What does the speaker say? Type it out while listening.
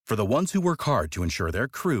For the ones who work hard to ensure their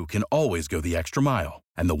crew can always go the extra mile,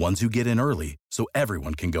 and the ones who get in early so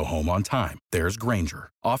everyone can go home on time, there's Grainger,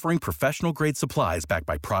 offering professional-grade supplies backed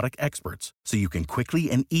by product experts so you can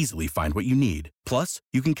quickly and easily find what you need. Plus,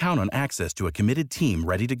 you can count on access to a committed team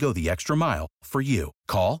ready to go the extra mile for you.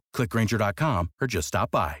 Call, click Grainger.com, or just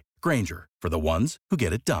stop by. Grainger, for the ones who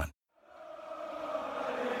get it done.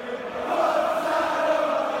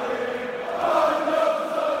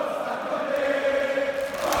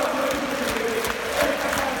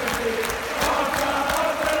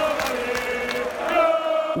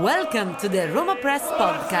 Welcome to the Roma Press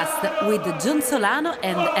Podcast with John Solano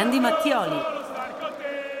and Andy Mattioli.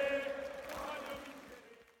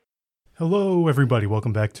 Hello, everybody.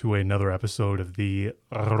 Welcome back to another episode of the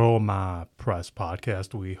Roma Press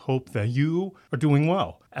Podcast. We hope that you are doing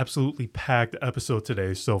well. Absolutely packed episode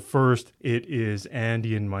today. So first, it is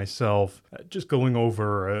Andy and myself just going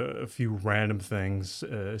over a few random things,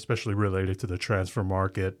 especially related to the transfer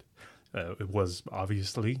market. It was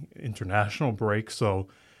obviously international break, so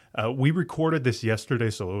we recorded this yesterday,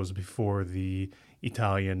 so it was before the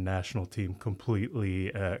Italian national team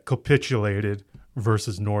completely capitulated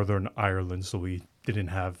versus Northern Ireland, so we didn't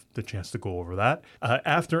have the chance to go over that.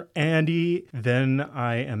 After Andy, then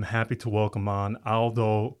I am happy to welcome on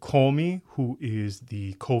Aldo Comi, who is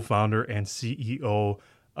the co-founder and CEO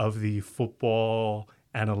of the football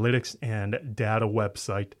analytics and data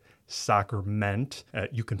website SoccerMent.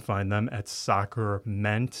 You can find them at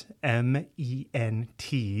SoccerMent,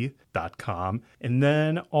 MENT.com. And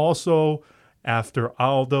then also after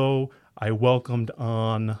Aldo, I welcomed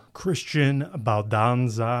on Christian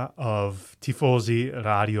Baldanza of Tifosi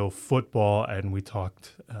Radio Football, and we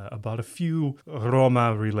talked about a few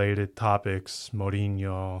Roma-related topics,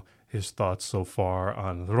 Mourinho, his thoughts so far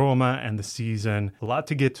on Roma and the season. A lot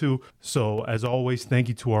to get to. So as always, thank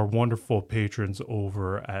you to our wonderful patrons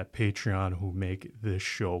over at Patreon who make this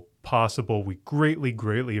show possible. We greatly,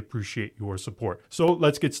 greatly appreciate your support. So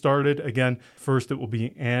let's get started. Again, first it will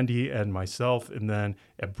be Andy and myself, and then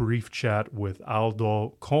a brief chat with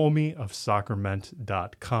Aldo Comi of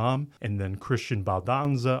SoccerMent.com, and then Christian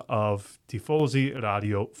Baldanza of Tifosi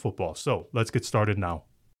Radio Football. So let's get started now.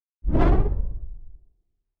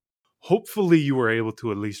 Hopefully you were able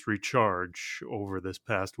to at least recharge over this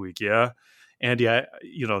past week, yeah? Andy,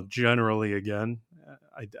 generally, again,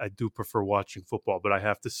 I do prefer watching football, but I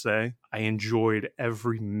have to say, I enjoyed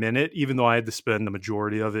every minute, even though I had to spend the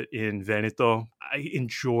majority of it in Veneto. I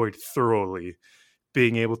enjoyed thoroughly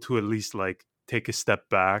being able to at least, take a step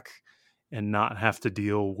back and not have to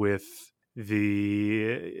deal with it's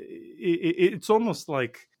almost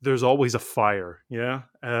like there's always a fire, yeah?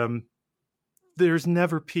 There's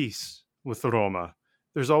never peace with Roma.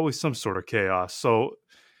 There's always some sort of chaos. So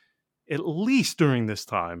at least during this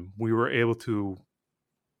time, we were able to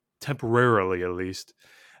temporarily, at least,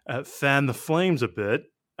 fan the flames a bit.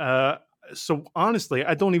 So honestly,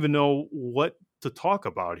 I don't even know what to talk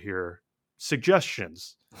about here.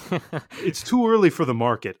 Suggestions. It's too early for the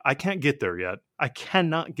market. I can't get there yet. I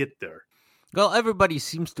cannot get there. Well, everybody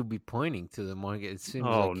seems to be pointing to the market. It seems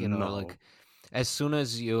as soon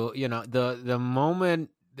as the moment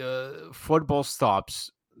the football stops,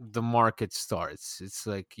 the market starts. It's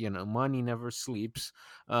like, money never sleeps.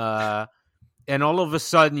 And all of a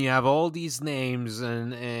sudden you have all these names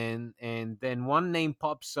and then one name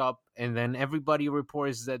pops up and then everybody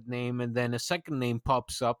reports that name and then a second name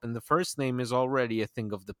pops up and the first name is already a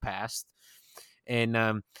thing of the past.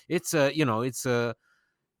 And it's a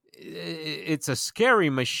scary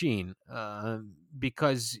machine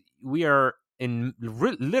because we are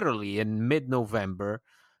literally in mid-November.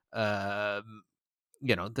 The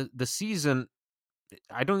season,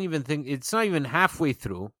 I don't even think it's not even halfway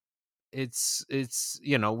through. It's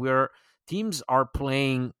teams are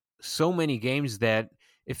playing so many games that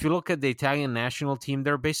if you look at the Italian national team,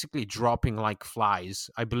 they're basically dropping like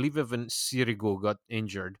flies. I believe even Sirigu got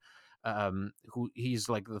injured, he's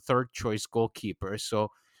like the third choice goalkeeper.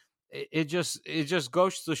 So it just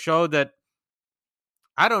goes to show that,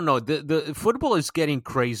 I don't know, the football is getting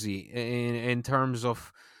crazy in terms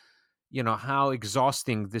of, how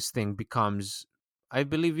exhausting this thing becomes. I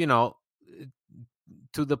believe,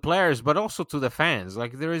 to the players, but also to the fans.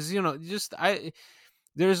 Like there is,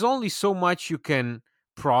 there's only so much you can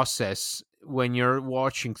process when you're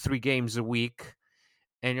watching 3 games a week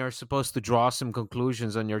and you're supposed to draw some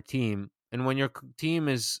conclusions on your team. And when your team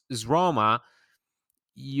is Roma,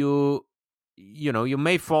 you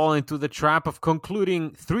may fall into the trap of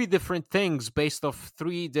concluding 3 different things based off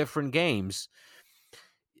 3 different games.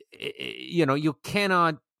 You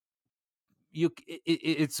cannot.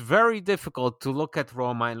 It's very difficult to look at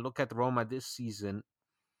Roma this season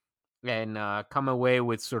and come away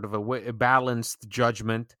with sort of a balanced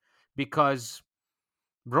judgment, because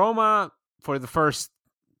Roma, for the first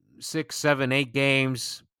 6, 7, 8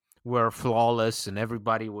 games, were flawless, and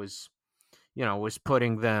everybody was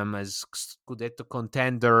putting them as Scudetto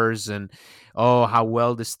contenders, and how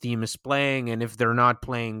well this team is playing, and if they're not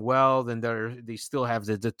playing well, then they still have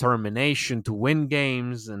the determination to win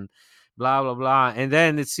games, and blah blah blah. And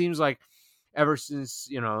then it seems like ever since,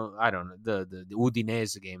 I don't know, the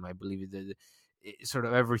Udinese game, I believe, sort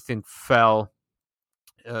of everything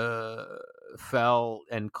uh fell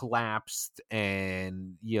and collapsed,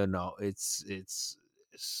 and it's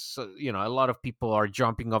so, a lot of people are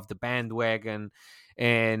jumping off the bandwagon,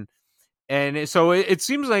 and so it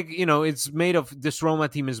seems like, it's made of this Roma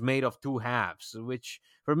team is made of two halves, which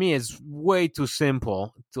for me is way too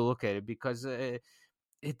simple to look at it, because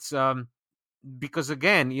it's because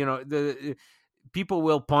again, the people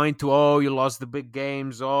will point to, oh, you lost the big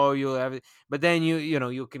games, oh, you have it, but then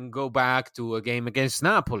you can go back to a game against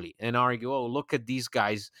Napoli and argue, oh, look at these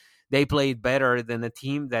guys, they played better than a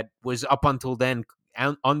team that was up until then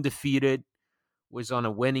undefeated, was on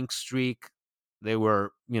a winning streak. They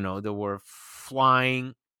were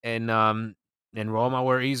flying, and Roma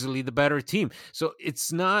were easily the better team. So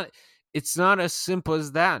it's not as simple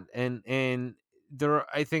as that. And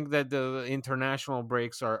I think that the international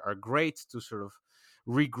breaks are great to sort of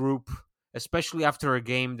regroup, especially after a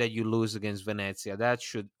game that you lose against Venezia. That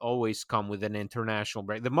should always come with an international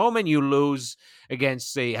break. The moment you lose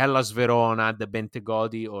against, say, Hellas Verona, the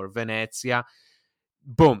Bentegodi, or Venezia,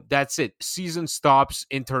 boom, that's it, season stops,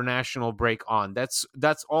 international break on. That's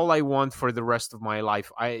all I want for the rest of my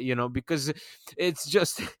life, because it's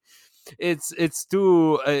just it's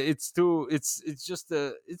just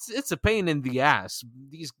it's a pain in the ass,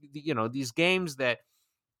 these games that,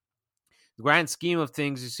 the grand scheme of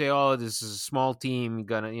things, you say, oh, this is a small team,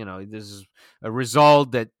 this is a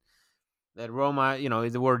result that Roma,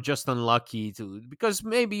 they were just unlucky to, because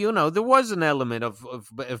maybe, there was an element of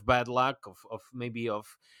bad luck, of maybe of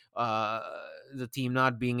uh, the team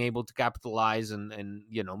not being able to capitalize, and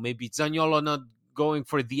maybe Zaniolo not going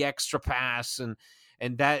for the extra pass, and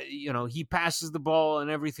that, he passes the ball and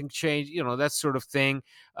everything changed, that sort of thing.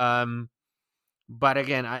 But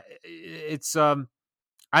again, I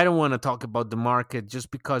don't want to talk about the market, just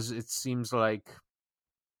because it seems like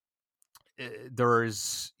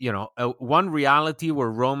there's one reality where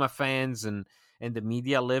Roma fans and the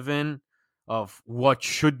media live in, of what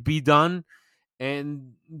should be done,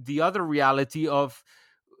 and the other reality of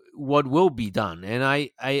what will be done. And I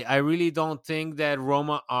really don't think that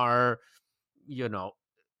Roma are, you know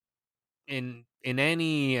in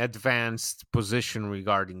any advanced position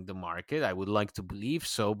regarding the market. I would like to believe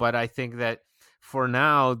so, but I think that for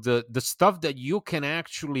now, the stuff that you can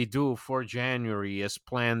actually do for January is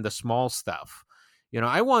plan the small stuff.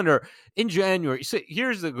 I wonder, in January. So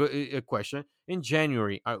here's the question: in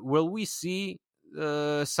January, will we see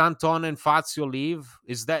Santon and Fazio leave?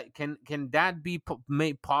 Is that can that be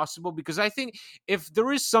made possible? Because I think if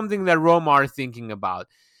there is something that Roma are thinking about,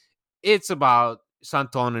 it's about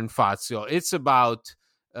Santon and Fazio. It's about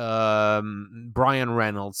Brian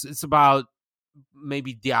Reynolds. It's about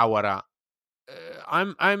maybe Diawara.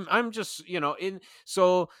 I'm just in.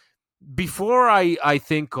 So before I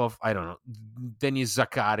think of, I don't know, Denis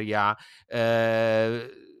Zakaria,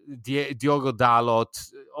 Diogo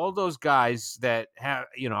Dalot, all those guys that have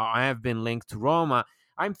I have been linked to Roma,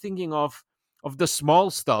 I'm thinking of the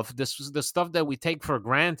small stuff. This was the stuff that we take for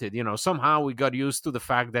granted. Somehow we got used to the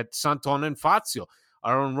fact that Santon and Fazio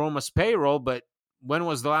are on Roma's payroll, but when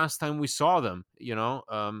was the last time we saw them?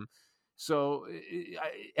 So,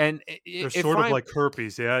 and They're sort of like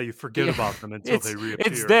herpes, yeah. You forget about them until they reappear.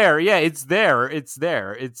 It's there, yeah. It's there. It's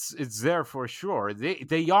there. It's there for sure.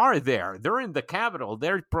 They are there. They're in the capital.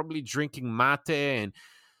 They're probably drinking mate and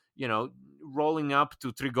rolling up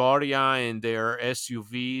to Trigoria in their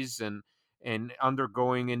SUVs and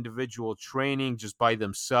undergoing individual training just by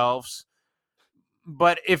themselves.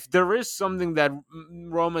 But if there is something that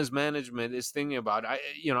Roma's management is thinking about,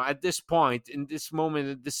 at this point, in this moment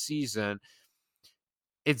of this season,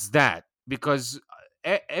 it's that, because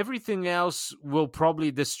everything else will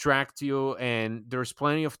probably distract you, and there's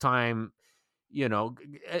plenty of time.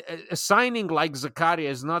 A signing like Zakaria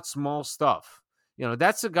is not small stuff.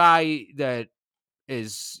 That's a guy that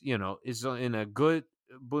is in a good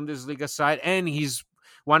Bundesliga side, and he's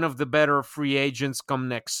one of the better free agents come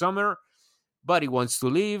next summer. But he wants to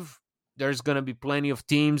leave. There's going to be plenty of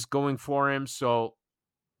teams going for him. So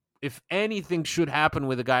if anything should happen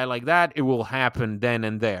with a guy like that, it will happen then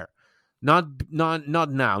and there. Not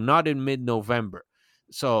now, not in mid-November.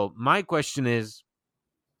 So my question is,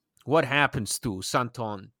 what happens to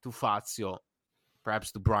Santon, to Fazio,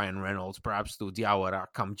 perhaps to Brian Reynolds, perhaps to Diawara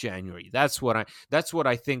come January. That's what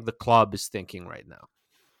I think the club is thinking right now.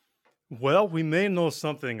 Well, we may know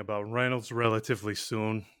something about Reynolds relatively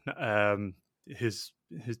soon. His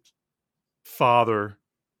father,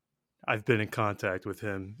 I've been in contact with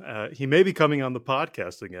him. He may be coming on the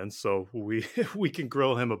podcast again, so we can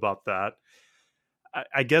grill him about that.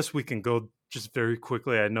 I guess we can go just very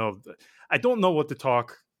quickly. I don't know what to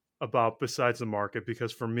talk about besides the market,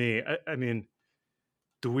 because for me, I mean,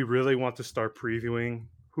 do we really want to start previewing?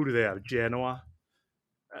 Who do they have? Genoa?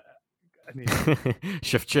 I mean,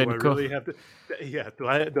 Shevchenko. do I really have to? Yeah, do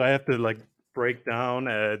I have to like break down?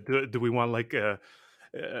 Do we want like a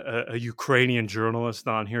Ukrainian journalist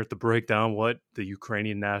on here to break down what the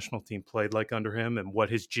Ukrainian national team played like under him and what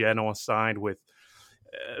his Genoa signed with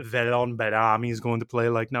Velon Berami is going to play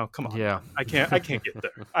like? Now, come on, Yeah. I can't get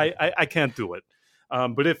there. I can't do it.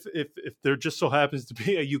 But if there just so happens to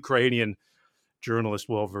be a Ukrainian journalist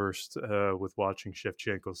well versed with watching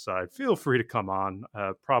Shevchenko's side, feel free to come on.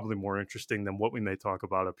 Probably more interesting than what we may talk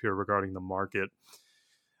about up here regarding the market.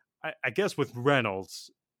 I guess with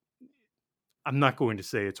Reynolds, I'm not going to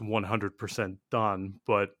say it's 100% done,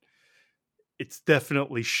 but it's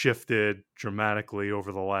definitely shifted dramatically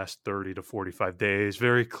over the last 30 to 45 days.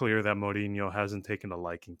 Very clear that Mourinho hasn't taken a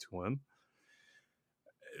liking to him.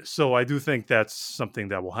 So I do think that's something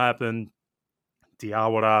that will happen.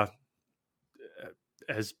 Diawara,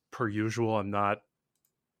 as per usual,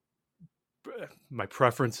 my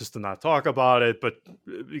preference is to not talk about it, but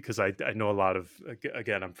because I know a lot of,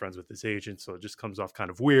 again, I'm friends with his agent, so it just comes off kind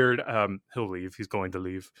of weird. He'll leave. He's going to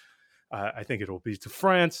leave. I think it'll be to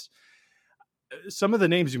France. Some of the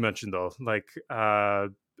names you mentioned, though, like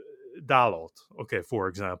Dalot, okay, for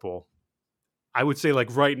example, I would say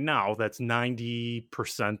like right now, that's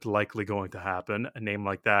 90% likely going to happen. A name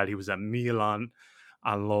like that, he was at Milan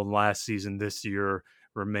on loan last season. This year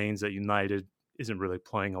remains at United, isn't really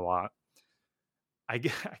playing a lot. I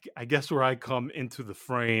guess where I come into the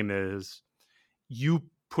frame is, you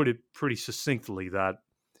put it pretty succinctly, that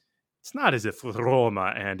it's not as if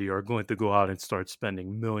Roma, Andy, are going to go out and start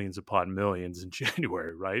spending millions upon millions in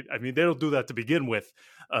January, right? I mean, they don't do that to begin with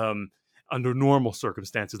under normal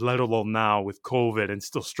circumstances, let alone now with COVID and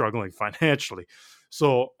still struggling financially.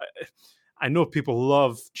 So I know people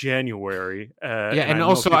love January. And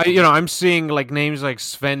also, I'm seeing like names like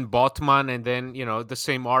Sven Botman, and then the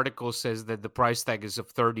same article says that the price tag is of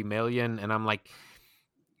 30 million, and I'm like,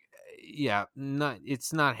 yeah,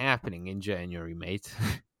 it's not happening in January, mate.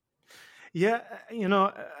 Yeah,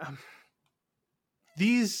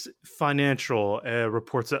 these financial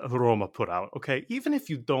reports that Roma put out, okay, even if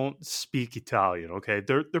you don't speak Italian, okay,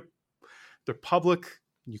 they're public.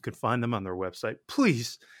 You can find them on their website.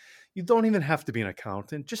 Please, you don't even have to be an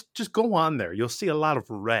accountant. Just go on there. You'll see a lot of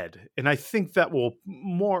red, and I think that will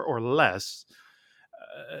more or less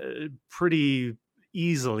pretty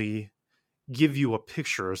easily give you a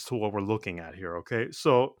picture as to what we're looking at here. Okay,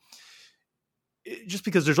 so just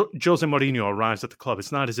because there's Jose Mourinho arrives at the club,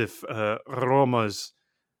 it's not as if Roma's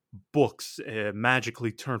books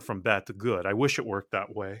magically turn from bad to good. I wish it worked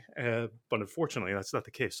that way, but unfortunately, that's not the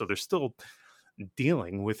case. So they're still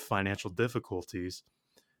dealing with financial difficulties.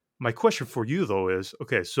 My question for you, though, is,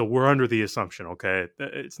 okay, so we're under the assumption, okay,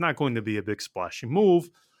 it's not going to be a big splashy move,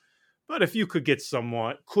 but if you could get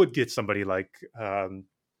somebody like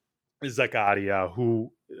Zakaria,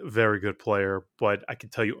 who very good player, but I can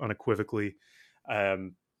tell you unequivocally,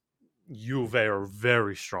 Juve are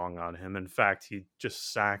very strong on him. In fact, he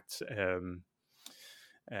just sacked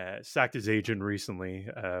his agent recently.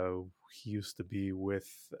 He used to be with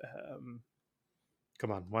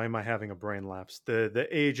come on, why am I having a brain lapse? The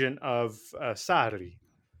agent of Sarri.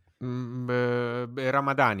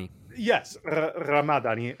 Ramadani. Yes,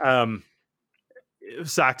 Ramadani.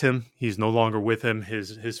 Sacked him. He's no longer with him.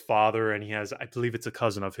 His father, and he has, I believe it's a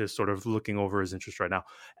cousin of his, sort of looking over his interest right now.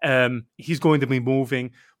 He's going to be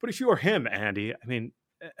moving. But if you are him, Andy, I mean,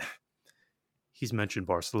 he's mentioned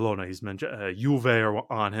Barcelona. He's mentioned Juve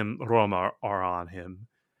are on him. Roma are on him.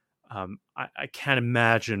 I can't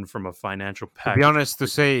imagine from a financial package. To be honest, to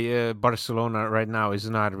say Barcelona right now is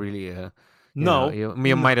not really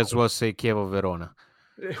you might as well say Chievo Verona.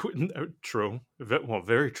 True. Well,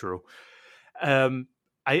 very true.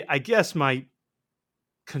 I guess my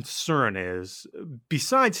concern is,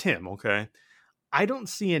 besides him, okay, I don't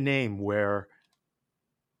see a name where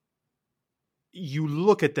you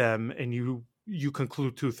look at them and you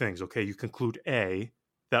conclude two things, okay? You conclude A,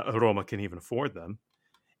 that Roma can even afford them,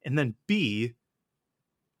 and then B,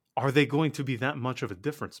 are they going to be that much of a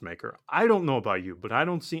difference maker? I don't know about you, but I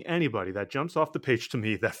don't see anybody that jumps off the page to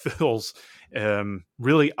me that fills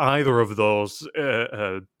really either of those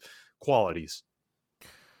qualities.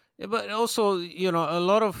 Yeah, but also,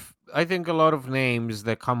 I think a lot of names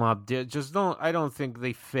that come up, I don't think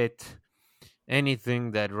they fit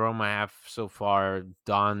anything that Roma have so far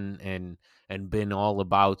done and been all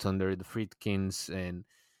about under the Friedkins, and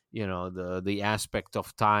the aspect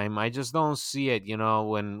of time. I just don't see it.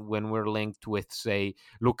 When we're linked with, say,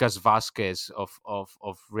 Lucas Vasquez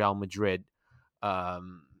of Real Madrid, or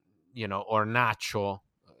Nacho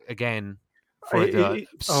again for the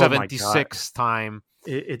Oh my God. 76th time.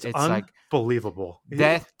 It's like unbelievable.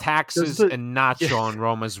 death, taxes, and Nacho on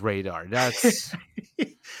Roma's radar. That's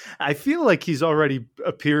I feel like he's already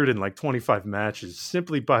appeared in like 25 matches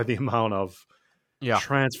simply by the amount of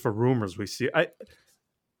transfer rumors we see.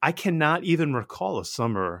 I cannot even recall a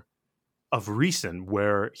summer of recent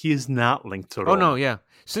where he is not linked to Roma. Oh no, yeah.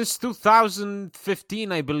 Since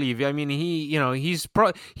 2015, I believe. I mean, he's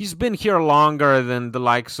been here longer than the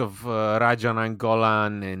likes of Raja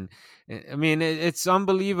Nainggolan, and I mean, it's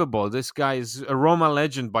unbelievable. This guy is a Roma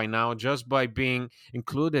legend by now, just by being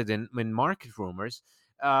included in market rumors.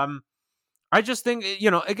 I just think,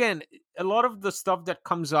 again, a lot of the stuff that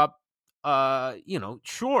comes up,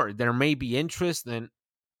 sure, there may be interest, and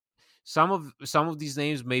some of these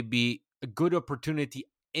names may be a good opportunity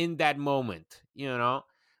in that moment,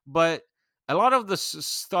 but a lot of the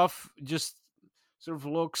stuff just sort of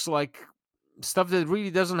looks like stuff that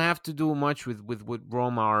really doesn't have to do much with what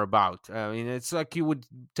Roma are about. I mean, it's like you would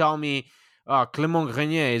tell me Clément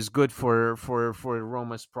Grenier is good for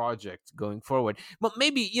Roma's project going forward. But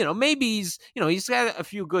maybe he's had a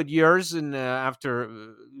few good years, and after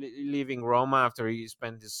leaving Roma, after he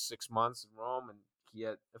spent his 6 months in Rome, and he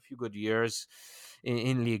had a few good years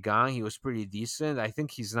in Liga. He was pretty decent. I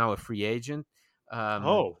think he's now a free agent.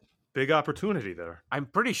 Big opportunity there. I'm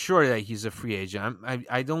pretty sure that he's a free agent.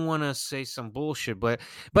 I don't want to say some bullshit, but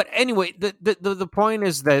anyway, the point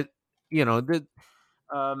is that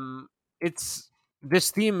it's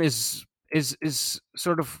this team is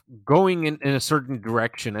sort of going in a certain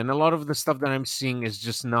direction, and a lot of the stuff that I'm seeing is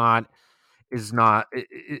just not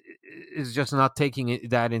taking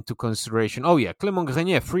that into consideration. Oh yeah, Clément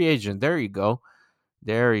Grenier, free agent. There you go.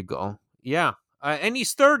 Yeah. And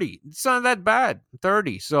he's 30. It's not that bad.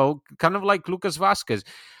 30. So kind of like Lucas Vasquez.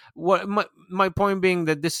 What my point being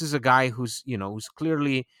that this is a guy who's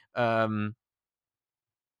clearly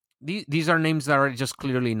these are names that are just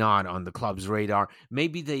clearly not on the club's radar.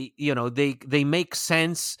 Maybe they make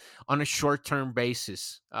sense on a short-term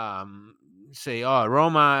basis. Say,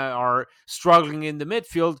 Roma are struggling in the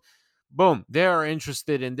midfield. Boom, they are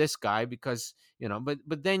interested in this guy because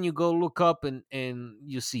but then you go look up and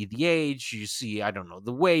you see the age, you see, I don't know,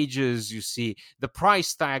 the wages, you see the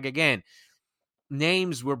price tag. Again,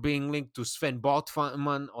 names were being linked to Sven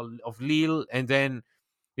Botman of Lille, and then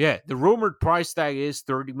the rumored price tag is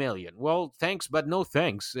 30 million. Well, thanks, but no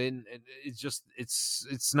thanks. And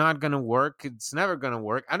it's not gonna work. It's never gonna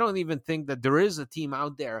work. I don't even think that there is a team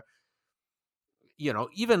out there,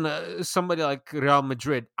 even somebody like Real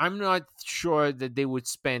Madrid, I'm not sure that they would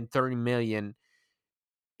spend 30 million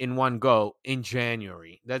in one go in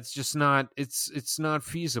January. That's just not, it's not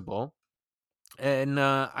feasible. And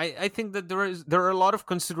I think that there are a lot of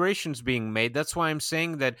considerations being made. That's why I'm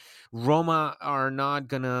saying that Roma are not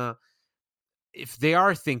gonna, if they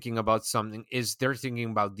are thinking about something, is they're thinking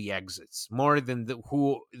about the exits more than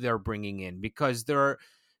who they're bringing in, because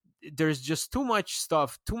there's just too much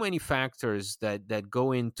stuff, too many factors that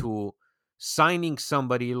go into signing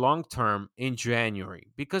somebody long term in January,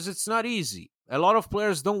 because it's not easy. A lot of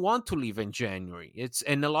players don't want to leave in January.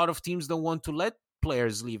 And a lot of teams don't want to let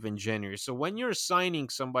players leave in January. So when you're signing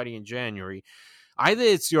somebody in January, either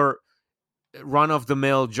it's your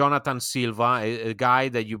run-of-the-mill Jonathan Silva, a guy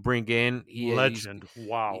that you bring in. Legend.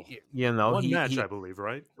 Wow. One match, I believe,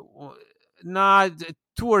 right? Not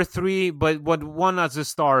 2 or 3, but one as a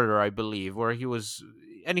starter, I believe, where he was,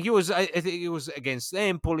 I think it was against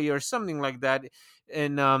Empoli or something like that.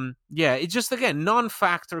 And it's just, again,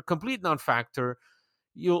 non-factor, complete non-factor.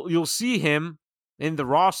 You'll see him in the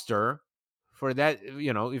roster for that.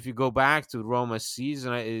 If you go back to Roma's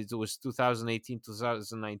season, it was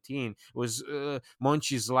 2018-2019. It was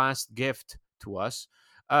Monchi's last gift to us.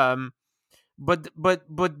 But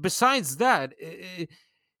besides that,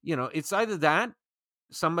 it's either that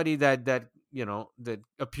somebody that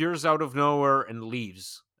appears out of nowhere and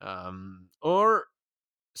leaves, or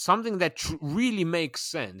something that really makes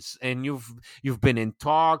sense, and you've been in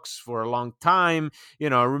talks for a long time.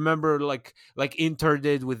 I remember like Inter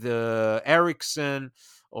did with Eriksson,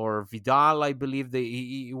 or Vidal. I believe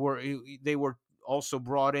they were also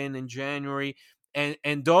brought in January.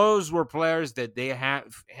 And those were players that they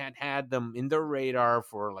had them in their radar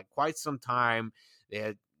for like quite some time. They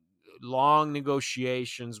had long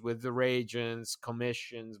negotiations with the agents,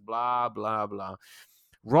 commissions, blah blah blah.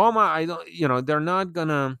 Roma, I don't, they're not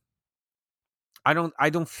gonna. I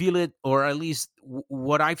don't feel it, or at least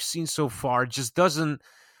what I've seen so far just doesn't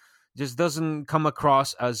come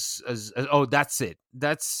across as oh, that's it.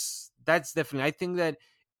 That's definitely. I think that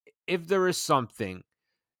if there is something,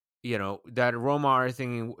 that Roma are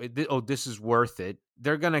thinking, oh, this is worth it,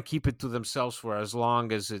 they're gonna keep it to themselves for as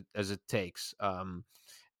long as it takes.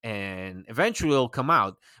 And eventually it'll come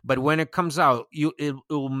out. But when it comes out, it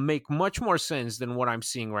will make much more sense than what I'm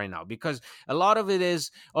seeing right now, because a lot of it is,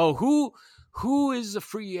 oh, who is a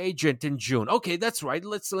free agent in June? Okay, that's right.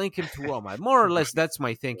 Let's link him to Roma. More or less, that's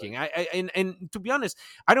my thinking. And to be honest,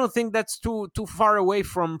 I don't think that's too far away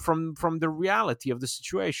from the reality of the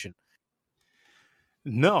situation.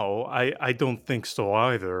 No, I don't think so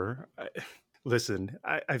either. Listen,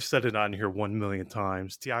 I've said it on here 1 million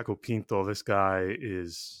times. Tiago Pinto, this guy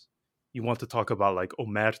is, you want to talk about like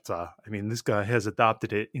omerta. I mean, this guy has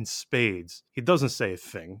adopted it in spades. He doesn't say a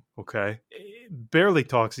thing, okay? Barely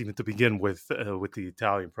talks even to begin with the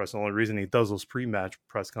Italian press. The only reason he does those pre-match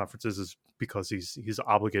press conferences is because he's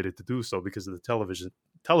obligated to do so because of the television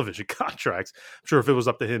contracts. I'm sure if it was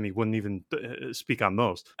up to him, he wouldn't even speak on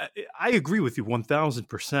those. I agree with you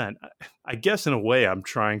 1,000%. I guess in a way I'm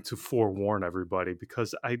trying to forewarn everybody,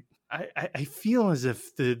 because I feel as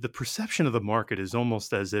if the perception of the market is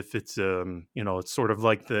almost as if it's it's sort of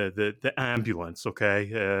like the ambulance.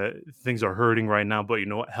 Okay, things are hurting right now, but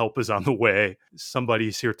help is on the way.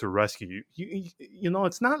 Somebody's here to rescue you.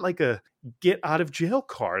 It's not like a get out of jail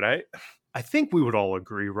card. I think we would all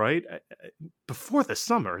agree, right? Before the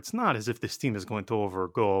summer, it's not as if this team is going to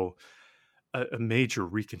undergo a major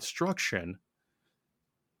reconstruction.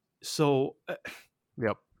 So,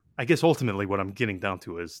 yep. I guess ultimately what I'm getting down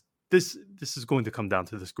to is this is going to come down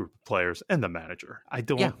to this group of players and the manager. I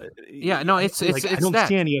don't. No, I don't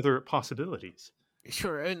see any other possibilities.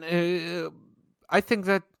 Sure, and I think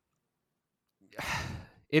that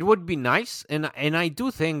it would be nice, and I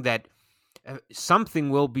do think that something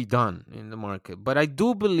will be done in the market. But I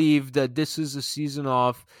do believe that this is a season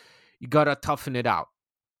of, you gotta toughen it out.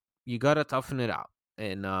 You gotta toughen it out,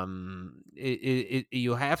 and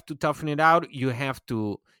you have to toughen it out. You have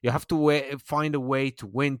to find a way to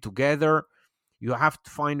win together. You have to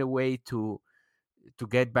find a way to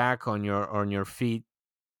get back on your feet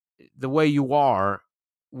the way you are,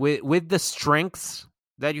 with the strengths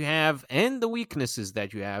that you have and the weaknesses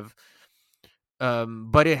that you have.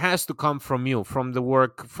 But it has to come from you, from the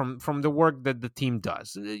work, from the work that the team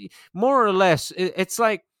does. More or less, it's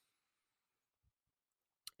like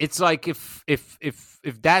if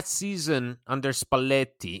that season under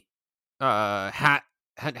Spalletti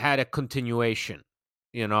had a continuation.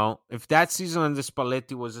 If that season under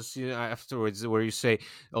Spalletti was a season afterwards where you say,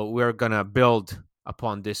 oh, we're gonna build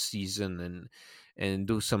upon this season and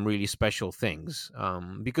do some really special things,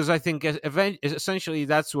 because I think essentially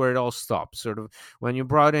that's where it all stops. Sort of when you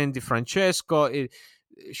brought in Di Francesco,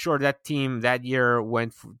 sure, that team that year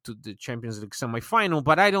went to the Champions League semifinal,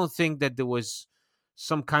 but I don't think that there was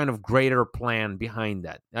some kind of greater plan behind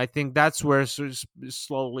that. I think that's where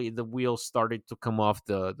slowly the wheels started to come off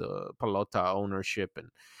the Pallotta ownership,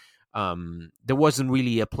 and there wasn't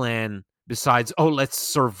really a plan besides, oh, let's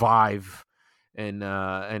survive. And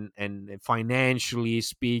financially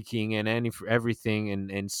speaking, and everything,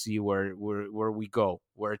 and see where we go,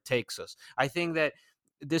 where it takes us. I think that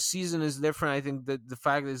this season is different. I think that the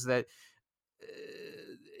fact is that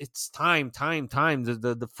it's time.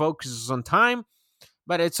 The focus is on time,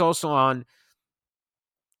 but it's also on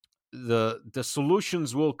the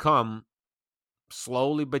solutions will come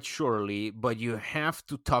slowly but surely. But you have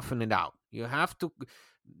to toughen it out. You have to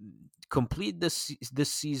complete this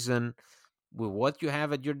season with what you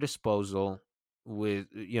have at your disposal, with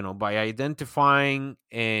by identifying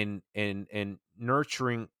and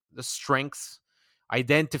nurturing the strengths.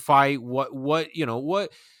 Identify what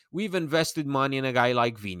we've invested money in a guy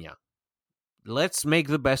like Vigna. Let's make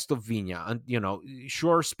the best of Vigna. And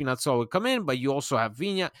sure, Spinazzola will come in, but you also have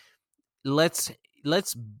Vigna. Let's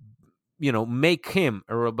make him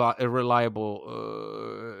a reliable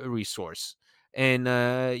resource. And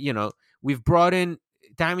we've brought in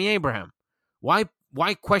Tammy Abraham. Why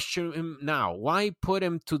question him now? Why put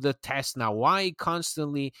him to the test now? Why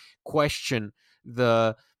constantly question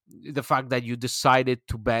the fact that you decided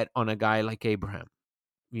to bet on a guy like Abraham?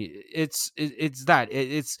 It's that.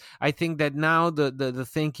 I think that now the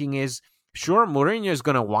thinking is, Sure, Mourinho is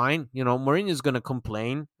going to whine. Mourinho is going to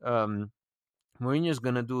complain. Mourinho is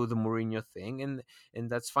going to do the Mourinho thing, and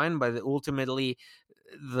that's fine. But ultimately,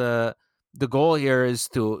 the goal here is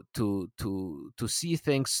to see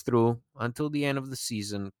things through until the end of the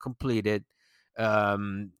season, completed.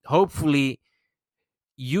 Hopefully,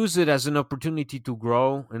 use it as an opportunity to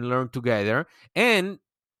grow and learn together, and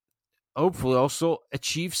hopefully also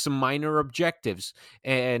achieve some minor objectives.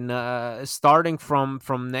 And starting from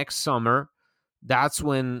next summer, that's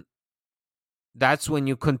when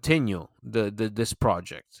you continue this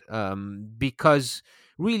project, because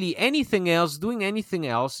really doing anything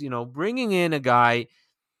else, bringing in a guy,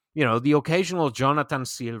 the occasional Jonathan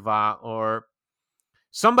Silva, or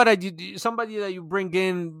somebody that you bring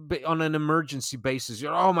in on an emergency basis.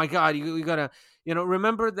 Oh my God, you gotta,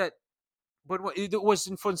 remember that. But it was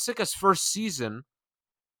in Fonseca's first season.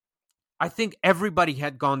 I think everybody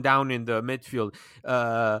had gone down in the midfield.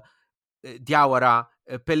 Diawara,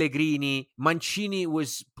 Pellegrini, Mancini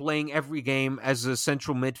was playing every game as a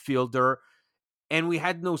central midfielder, and we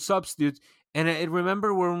had no substitutes. And I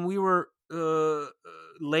remember when we were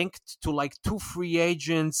linked to like two free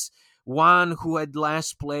agents, one who had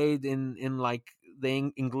last played in like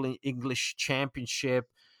the English Championship,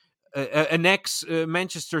 an ex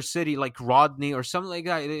Manchester City, like Rodney or something like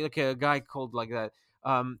that, like a guy called like that.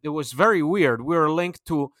 It was very weird. We were linked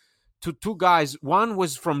to two guys. One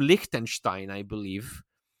was from Liechtenstein, I believe,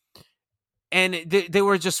 and they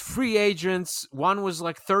were just free agents. One was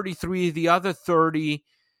like 33, the other 30.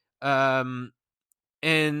 And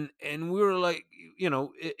we were like,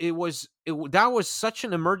 that was such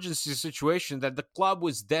an emergency situation that the club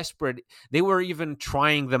was desperate. They were even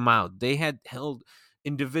trying them out. They had held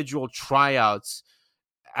individual tryouts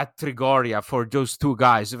at Trigoria for those two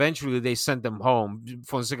guys. Eventually they sent them home.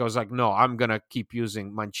 Fonseca was like, no, I'm gonna keep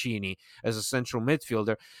using Mancini as a central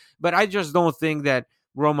midfielder. But I just don't think that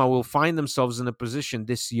Roma will find themselves in a position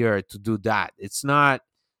this year to do that. It's not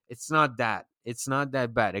that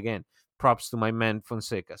bad. Again, props to my man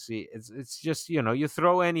Fonseca. See, it's just, you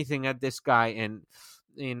throw anything at this guy, and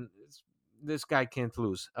this guy can't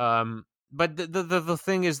lose. But the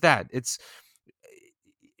thing is that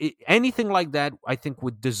anything like that, I think,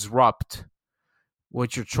 would disrupt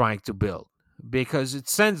what you're trying to build, because it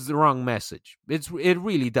sends the wrong message. It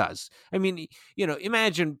really does. I mean,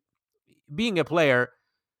 imagine being a player,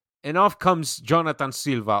 and off comes Jonathan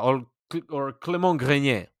Silva or Clément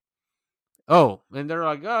Grenier. Oh, and they're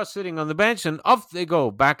like, sitting on the bench, and off they go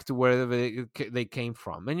back to where they came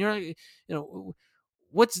from. And you're like,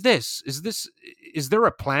 what's this? Is there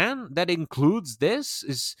a plan that includes this?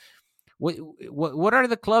 What are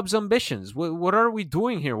the club's ambitions? What are we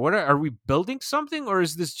doing here? Are we building something, or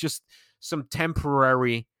is this just some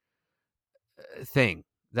temporary thing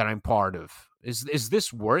that I'm part of? Is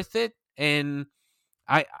this worth it? And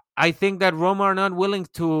I think that Roma are not willing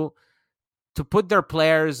to put their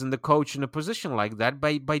players and the coach in a position like that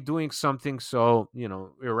by doing something so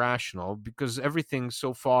irrational, because everything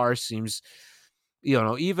so far seems,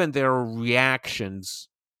 even their reactions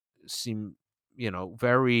seem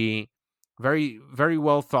very, very, very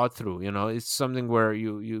well thought through. It's something where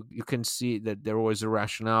you can see that there was a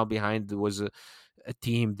rationale behind. There was a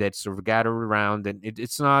team that sort of gathered around, and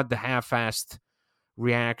it's not the half-assed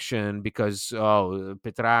reaction because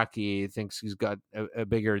Petracchi thinks he's got a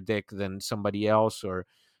bigger dick than somebody else, or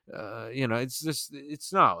this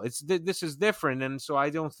is different. And so I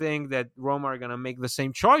don't think that Roma are going to make the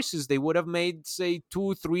same choices they would have made, say,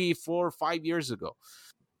 2, 3, 4, 5 years ago.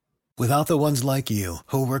 Without the ones like you,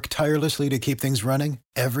 who work tirelessly to keep things running,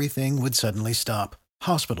 everything would suddenly stop.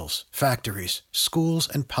 Hospitals, factories, schools,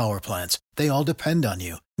 and power plants, they all depend on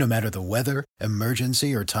you. No matter the weather,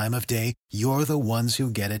 emergency, or time of day, you're the ones who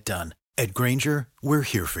get it done. At Grainger, we're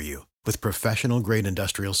here for you. With professional-grade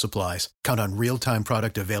industrial supplies, count on real-time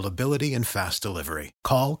product availability and fast delivery.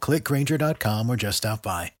 Call, clickgrainger.com, or just stop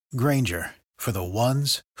by. Grainger, for the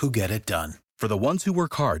ones who get it done. For the ones who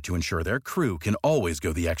work hard to ensure their crew can always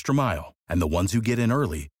go the extra mile, and the ones who get in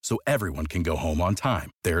early so everyone can go home on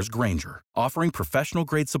time, there's Grainger, offering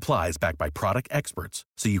professional-grade supplies backed by product experts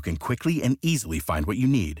so you can quickly and easily find what you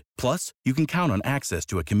need. Plus, you can count on access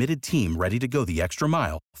to a committed team ready to go the extra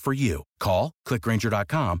mile for you. Call,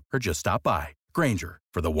 clickgrainger.com, or just stop by. Grainger,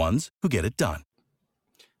 for the ones who get it done.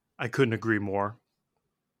 I couldn't agree more.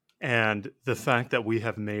 And the fact that we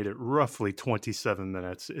have made it roughly 27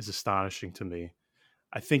 minutes is astonishing to me.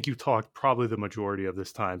 I think you talked probably the majority of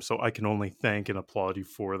this time, so I can only thank and applaud you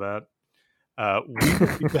for that. We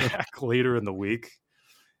will be back later in the week.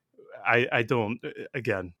 I don't,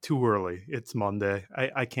 again, too early. It's Monday.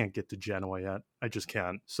 I can't get to Genoa yet. I just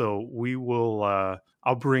can't. So we will,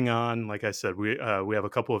 I'll bring on, like I said, we have a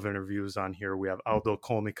couple of interviews on here. We have Aldo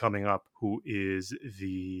Comi coming up, who is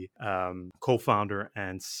the co-founder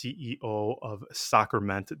and CEO of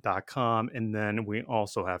Soccerment.com. And then we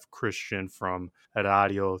also have Christian from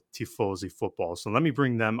Radio Tifosi Football. So let me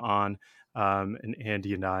bring them on. And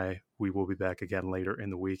Andy and we will be back again later in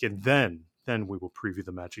the week. And then we will preview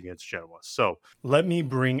the match against Genoa. So let me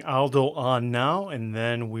bring Aldo on now, and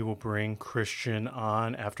then we will bring Christian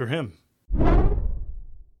on after him.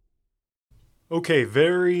 Okay,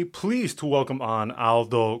 very pleased to welcome on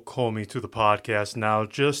Aldo Comi to the podcast now,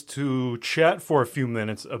 just to chat for a few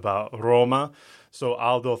minutes about Roma. So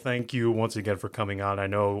Aldo, thank you once again for coming on. I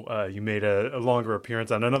know you made a longer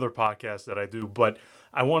appearance on another podcast that I do, but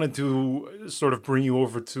I wanted to sort of bring you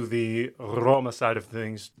over to the Roma side of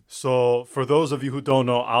things. So for those of you who don't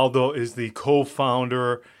know, Aldo is the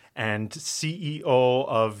co-founder and CEO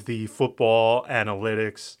of the football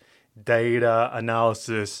analytics data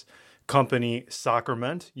analysis company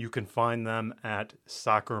Soccerment. You can find them at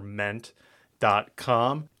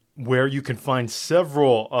soccerment.com, where you can find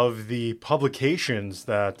several of the publications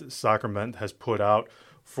that Soccerment has put out.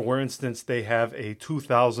 For instance, they have a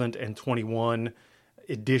 2021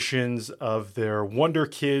 editions of their Wonder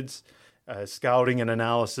Kids, scouting and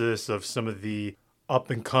analysis of some of the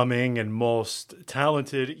up-and-coming and most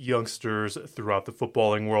talented youngsters throughout the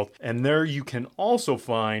footballing world. And there you can also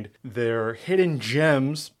find their Hidden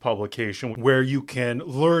Gems publication, where you can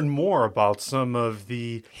learn more about some of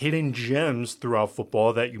the hidden gems throughout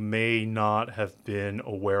football that you may not have been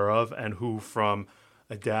aware of, and who, from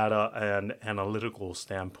a data and analytical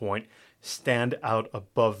standpoint, stand out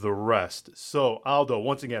above the rest. So, Aldo,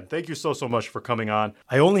 once again, thank you so much for coming on.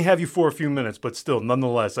 I only have you for a few minutes, but still,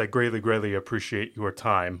 nonetheless, I greatly appreciate your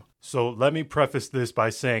time. So let me preface this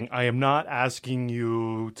by saying I am not asking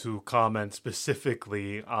you to comment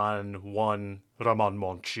specifically on one Romain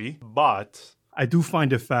Monchi, but I do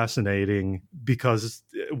find it fascinating because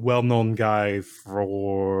a well-known guy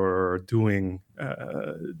for doing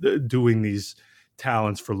these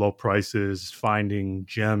talents for low prices, finding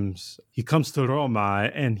gems. He comes to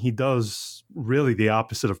Roma and he does really the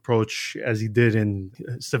opposite approach as he did in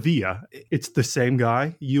Sevilla. It's the same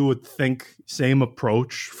guy. You would think same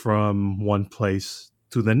approach from one place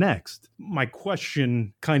to the next. My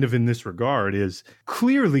question kind of in this regard is,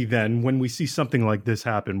 clearly then when we see something like this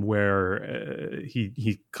happen where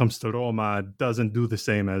he comes to Roma, doesn't do the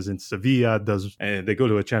same as in Sevilla, they go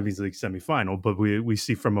to a Champions League semifinal, but we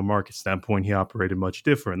see from a market standpoint he operated much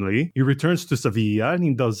differently. He returns to Sevilla and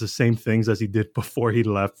he does the same things as he did before he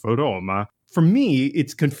left for Roma. For me,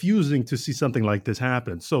 it's confusing to see something like this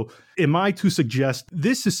happen. So am I to suggest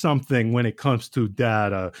this is something, when it comes to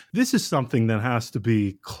data, this is something that has to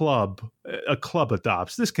be a club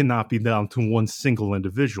adopts? This cannot be down to one single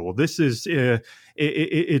individual. This is,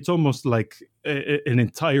 it's almost like an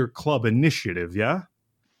entire club initiative, yeah?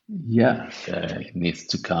 Yeah, it needs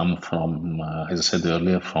to come from, as I said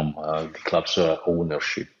earlier, from the club's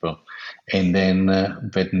ownership. And then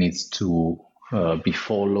that needs to be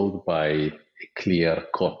followed by a clear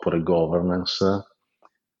corporate governance,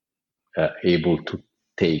 able to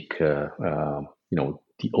take the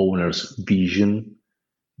owner's vision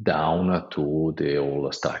down to the whole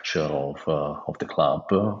structure of the club,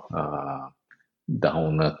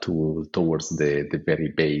 down towards the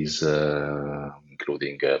very base,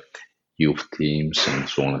 including youth teams and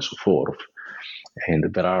so on and so forth.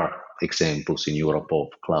 And there are examples in Europe of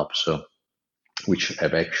clubs which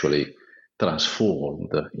have actually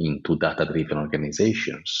transformed into data-driven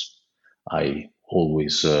organizations. I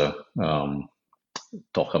always talk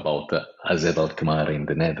about AZ Alkmaar in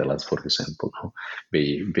the Netherlands, for example.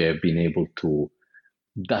 They have been able to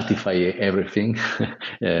datify everything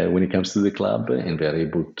when it comes to the club, and they're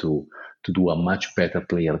able to do a much better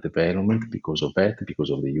player development because of that, because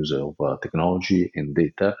of the use of technology and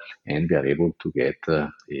data, and they're able to get a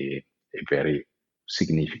very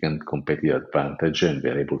significant competitive advantage, and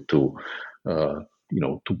they're able to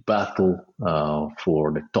battle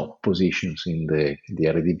for the top positions in the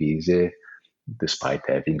Eredivisie, despite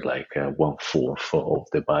having like 1/4 of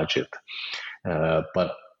the budget.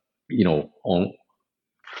 But in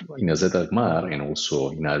AZ Alkmaar and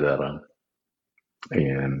also in other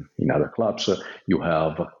clubs, you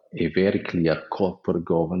have a very clear corporate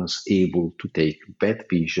governance able to take that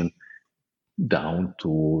vision down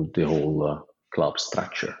to the whole club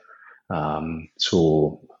structure.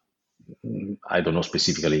 So I don't know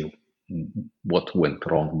specifically what went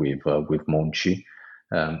wrong with Monchi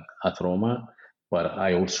at Roma, but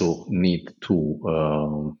I also need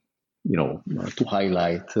to to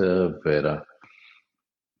highlight that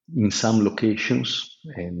in some locations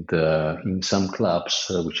and in some clubs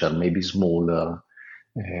which are maybe smaller,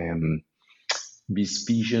 this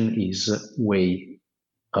vision is way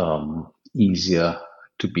easier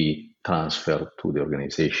to be transferred to the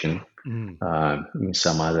organization. In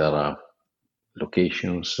some other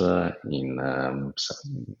locations, in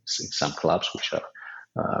some clubs which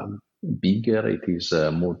are bigger, it is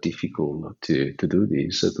more difficult to do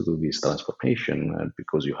this transformation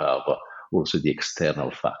because you have also the external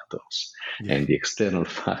factors, and the external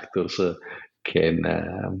factors can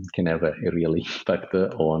have a real impact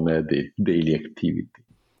on the daily activity.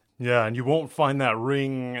 Yeah, and you won't find that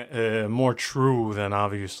ring more true than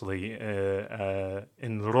obviously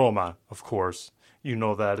in Roma, of course. You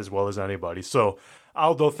know that as well as anybody. So,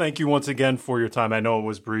 Aldo, thank you once again for your time. I know it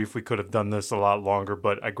was brief. We could have done this a lot longer,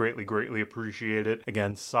 but I greatly, greatly appreciate it.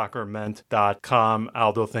 Again, soccerment.com.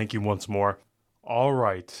 Aldo, thank you once more. All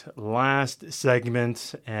right, last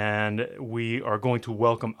segment, and we are going to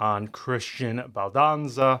welcome on Christian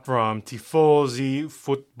Baldanza from Tifosi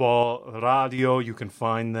Football Radio. You can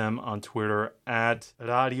find them on Twitter at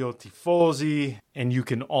Radio Tifosi, and you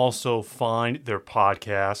can also find their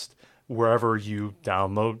podcast wherever you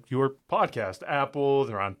download your podcast. Apple,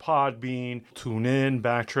 they're on Podbean, TuneIn,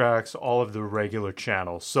 Backtracks, all of the regular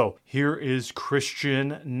channels. So here is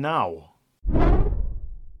Christian now.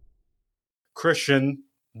 Christian,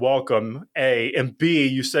 welcome, A. And B,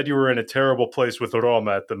 you said you were in a terrible place with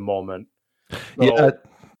Roma at the moment. So yeah.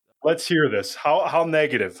 Let's hear this. How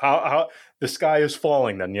negative? How the sky is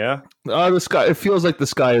falling then, yeah? The sky, it feels like the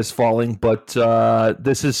sky is falling, but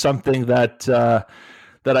this is something that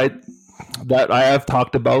I have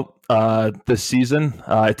talked about this season.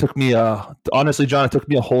 It took me honestly, John, it took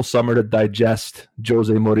me a whole summer to digest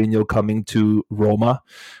Jose Mourinho coming to Roma.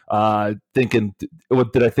 Thinking,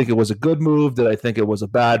 did I think it was a good move? Did I think it was a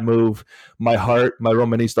bad move? My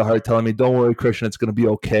Romanista heart telling me, "Don't worry, Christian, it's going to be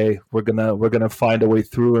okay. We're gonna find a way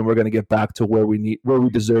through, and we're gonna get back to where we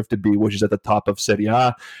deserve to be, which is at the top of Serie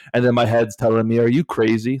A." And then my head's telling me, "Are you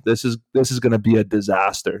crazy? This is going to be a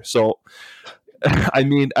disaster." So. I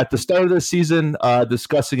mean, at the start of the season,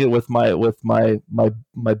 discussing it with my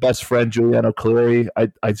best friend Giuliano Caleri,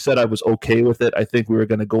 I said I was okay with it. I think we were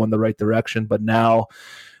going to go in the right direction, but now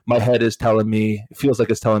my head is telling me, it feels like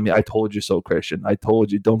it's telling me, "I told you so, Christian. I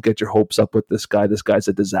told you, don't get your hopes up with this guy. This guy's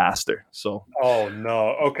a disaster." So. Oh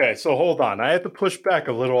no. Okay, so hold on. I have to push back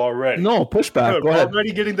a little already. No, push back. Go ahead. We're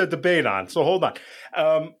already getting the debate on. So hold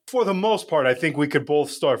on. For the most part, I think we could both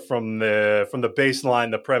start from the baseline,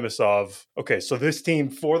 the premise of, okay, so this team,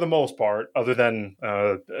 for the most part, other than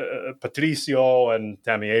Patricio and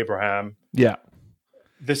Tammy Abraham, yeah,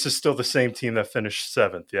 this is still the same team that finished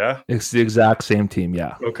 7th, yeah? It's the exact same team,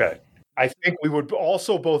 yeah. Okay. I think we would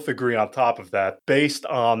also both agree on top of that, based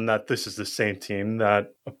on that this is the same team,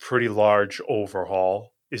 that a pretty large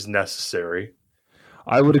overhaul is necessary.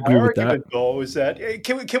 I would agree with that. My argument, though, is that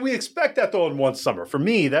can we expect that though in one summer? For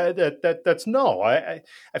me, that's no. I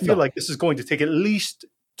feel like this is going to take at least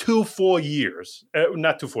 2 full years,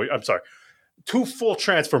 not 2 full. I'm sorry, 2 full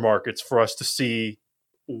transfer markets for us to see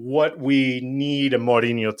what we need a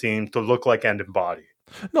Mourinho team to look like and embody.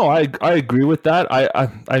 No, I agree with that.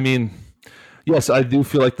 I mean, yes, I do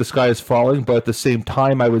feel like the sky is falling, but at the same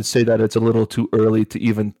time, I would say that it's a little too early to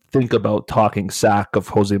even think about talking sack of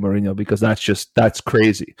Jose Mourinho, because that's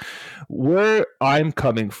crazy. Where I'm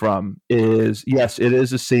coming from is, yes, it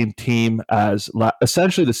is the same team as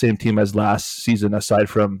essentially the same team as last season, aside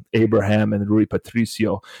from Abraham and Rui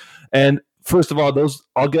Patricio. And first of all,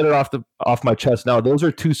 I'll get it off my chest now. Those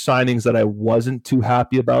are 2 signings that I wasn't too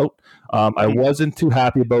happy about. I wasn't too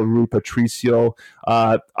happy about Rui Patricio.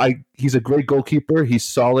 He's a great goalkeeper. He's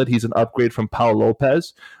solid. He's an upgrade from Pau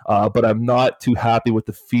Lopez. But I'm not too happy with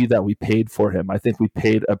the fee that we paid for him. I think we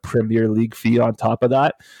paid a Premier League fee on top of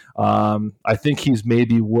that. I think he's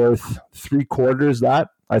maybe worth 3/4 that.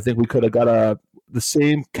 I think we could have got the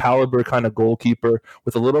same caliber kind of goalkeeper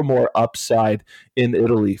with a little more upside in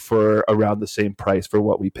Italy for around the same price for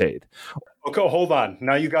what we paid. Okay, hold on.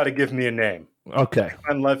 Now you got to give me a name. Okay.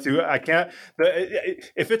 I can't.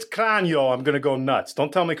 If it's Cranio, I'm going to go nuts.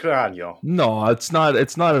 Don't tell me Cranio. No, it's not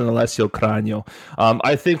an Alessio Cranio.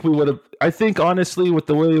 I think we would have. I think honestly, with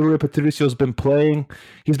the way Rui Patricio's been playing,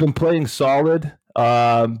 he's been playing solid.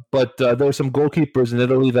 But there are some goalkeepers in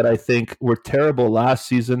Italy that I think were terrible last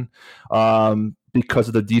season because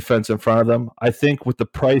of the defense in front of them. I think with the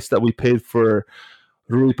price that we paid for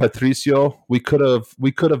Rui Patricio, we could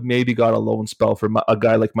have maybe got a loan spell for a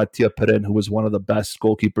guy like Mattia Perin, who was one of the best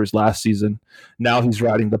goalkeepers last season. Now he's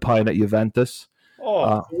riding the pine at Juventus.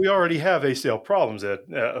 We already have ACL problems at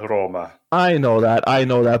Roma. I know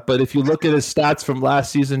that. But if you look at his stats from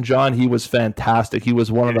last season, John, he was fantastic. He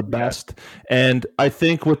was one of the best. And I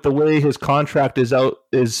think with the way his contract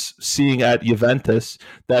is seeing at Juventus,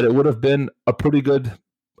 that it would have been a pretty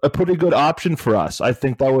good option for us. I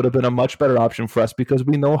think that would have been a much better option for us because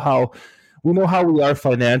we know how we are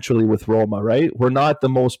financially with Roma, right? We're not the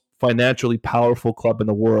most financially powerful club in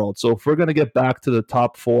the world. So if we're going to get back to the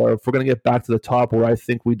top four, if we're going to get back to the top where I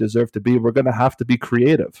think we deserve to be, we're going to have to be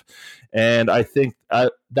creative. And I think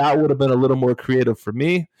that would have been a little more creative for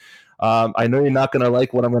me. I know you're not going to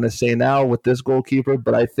like what I'm going to say now with this goalkeeper,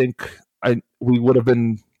 but I think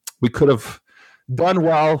we could have done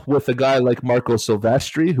well with a guy like Marco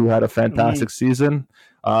Silvestri, who had a fantastic season.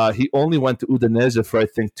 He only went to Udinese for I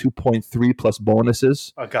think 2.3 plus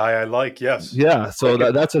bonuses. A guy I like, yes. Yeah, so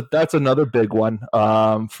that's another big one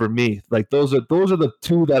for me. Like those are the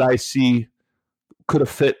two that I see could have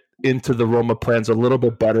fit into the Roma plans a little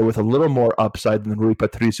bit better with a little more upside than Rui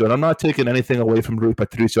Patricio. And I'm not taking anything away from Rui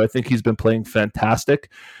Patricio. I think he's been playing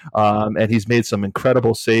fantastic, and he's made some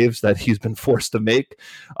incredible saves that he's been forced to make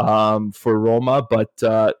for Roma. But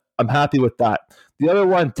I'm happy with that. The other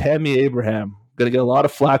one, Tammy Abraham. Going to get a lot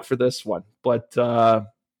of flack for this one, but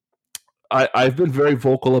I've been very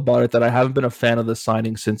vocal about it that I haven't been a fan of the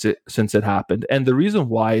signing since it happened. And the reason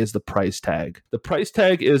why is the price tag. The price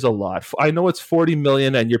tag is a lot. I know it's 40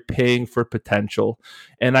 million and you're paying for potential.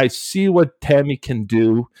 And I see what Tammy can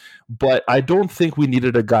do, but I don't think we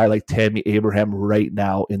needed a guy like Tammy Abraham right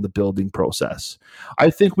now in the building process. I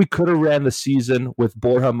think we could have ran the season with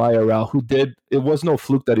Borja Mayoral, it was no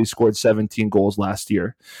fluke that he scored 17 goals last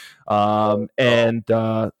year. And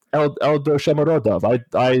Eldor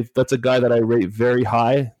Shomurodov, that's a guy that I rate very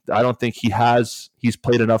high. I don't think he's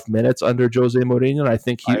played enough minutes under Jose Mourinho. And I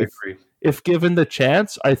think I agree. If given the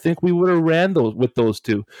chance, I think we would have ran with those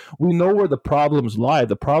two. We know where the problems lie.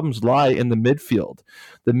 The problems lie in the midfield.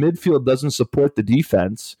 The midfield doesn't support the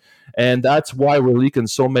defense, and that's why we're leaking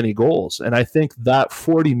so many goals. And I think that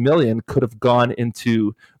 40 million could have gone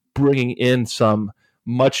into bringing in some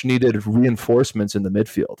much-needed reinforcements in the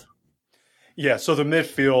midfield. Yeah, so the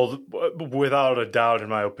midfield, without a doubt, in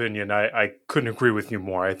my opinion, I couldn't agree with you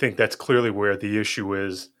more. I think that's clearly where the issue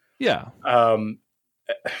is. Yeah.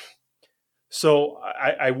 So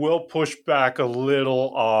I will push back a little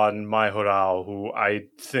on Mayoral, who I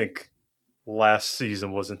think last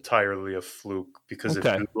season was entirely a fluke. Because if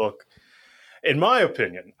you look, in my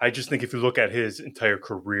opinion, I just think if you look at his entire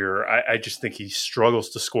career, I just think he struggles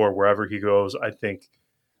to score wherever he goes. I think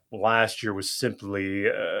last year was simply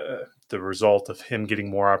the result of him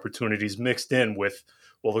getting more opportunities mixed in with,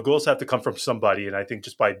 well, the goals have to come from somebody. And I think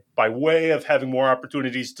just by way of having more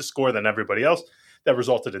opportunities to score than everybody else, that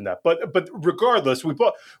resulted in that. But regardless,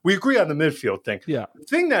 we agree on the midfield thing. Yeah. The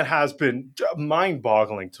thing that has been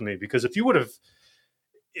mind-boggling to me, because if we would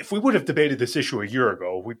have debated this issue a year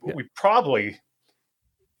ago, we probably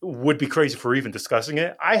would be crazy for even discussing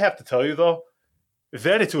it. I have to tell you though,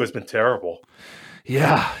 Veretout has been terrible.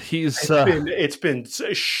 Yeah, it's been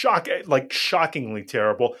shockingly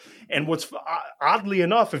terrible. And what's oddly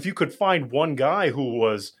enough, if you could find one guy who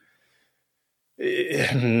was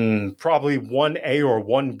probably 1A or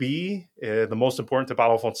 1B, the most important to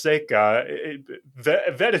Paulo Fonseca,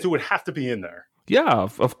 Veretout would have to be in there. Yeah,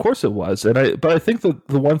 of course it was. But I think the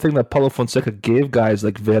one thing that Paulo Fonseca gave guys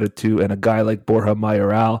like Veretout and a guy like Borja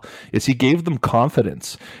Mayoral is he gave them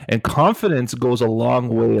confidence. And confidence goes a long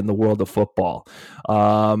way in the world of football.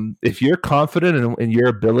 If you're confident in your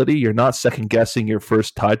ability, you're not second-guessing your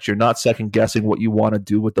first touch. You're not second-guessing what you want to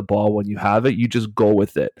do with the ball when you have it. You just go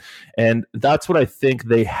with it. And that's what I think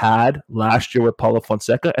they had last year with Paulo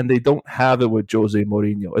Fonseca, and they don't have it with Jose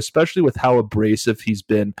Mourinho, especially with how abrasive he's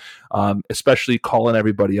been, especially calling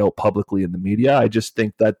everybody out publicly in the media. I just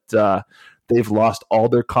think that they've lost all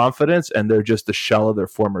their confidence and they're just a shell of their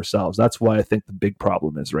former selves. That's why I think the big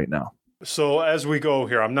problem is right now. So as we go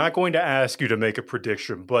here, I'm not going to ask you to make a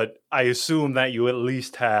prediction, but I assume that you at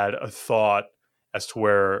least had a thought as to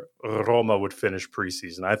where Roma would finish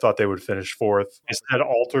preseason. I thought they would finish fourth. Is that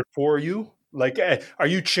altered for you? Like, are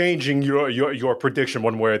you changing your prediction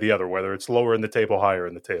one way or the other, whether it's lower in the table, higher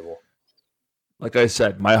in the table? Like I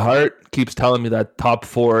said, my heart keeps telling me that top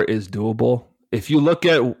four is doable. If you look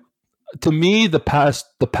at, to me, the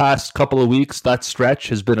past couple of weeks, that stretch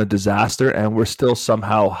has been a disaster, and we're still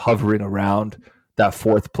somehow hovering around that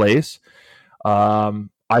fourth place.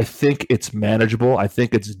 I think it's manageable. I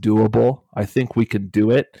think it's doable. I think we can do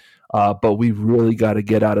it, but we really got to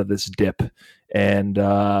get out of this dip. And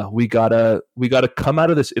we gotta come out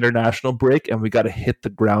of this international break, and we gotta hit the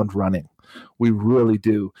ground running. We really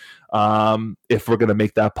do, if we're gonna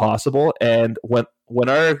make that possible. And when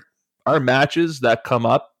our matches that come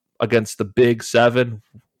up against the Big Seven,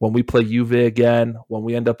 when we play Juve again, when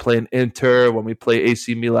we end up playing Inter, when we play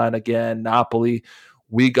AC Milan again, Napoli,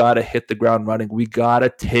 we gotta hit the ground running. We gotta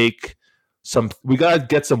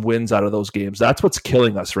get some wins out of those games. That's what's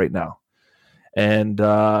killing us right now. And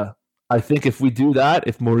I think if we do that,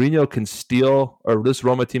 if Mourinho can steal, or this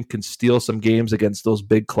Roma team can steal some games against those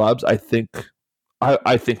big clubs, I think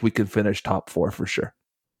we can finish top 4 for sure.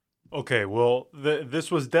 Okay, well,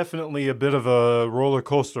 this was definitely a bit of a roller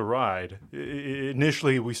coaster ride.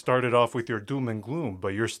 Initially, we started off with your doom and gloom, but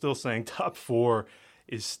you're still saying top 4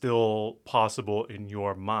 is still possible in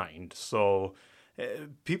your mind. So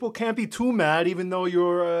people can't be too mad, even though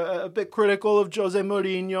you're a bit critical of Jose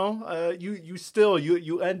Mourinho.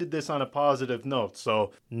 You ended this on a positive note,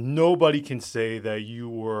 so nobody can say that you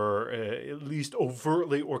were at least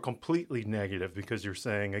overtly or completely negative, because you're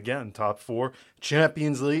saying, again, top 4,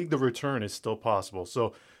 Champions League, the return is still possible.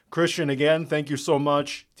 So Christian, again, thank you so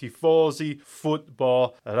much. Tifosi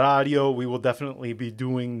Football Radio. We will definitely be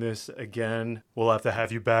doing this again. We'll have to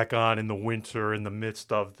have you back on in the winter in the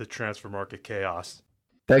midst of the transfer market chaos.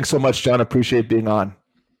 Thanks so much, John. Appreciate being on.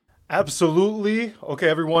 Absolutely. Okay,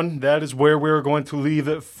 everyone, that is where we're going to leave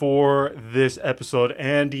it for this episode.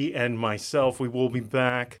 Andy and myself, we will be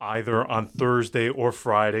back either on Thursday or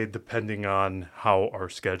Friday, depending on how our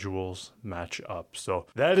schedules match up. So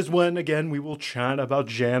that is when, again, we will chat about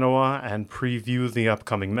Genoa and preview the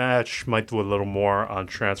upcoming match. Might do a little more on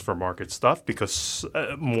transfer market stuff, because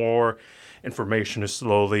more information is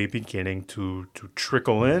slowly beginning to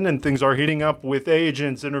trickle in, and things are heating up with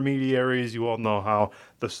agents, intermediaries. You all know how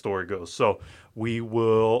the story goes. So we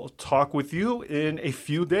will talk with you in a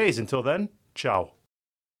few days. Until then, ciao.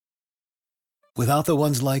 Without the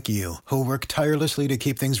ones like you, who work tirelessly to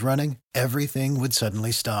keep things running, everything would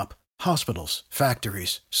suddenly stop. Hospitals,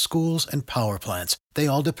 factories, schools, and power plants, they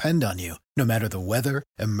all depend on you. No matter the weather,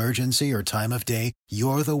 emergency, or time of day,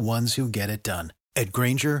 you're the ones who get it done. At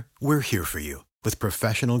Grainger, we're here for you with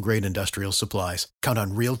professional-grade industrial supplies. Count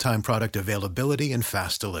on real-time product availability and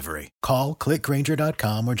fast delivery. Call, click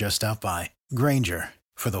Grainger.com, or just stop by. Grainger,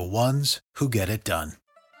 for the ones who get it done.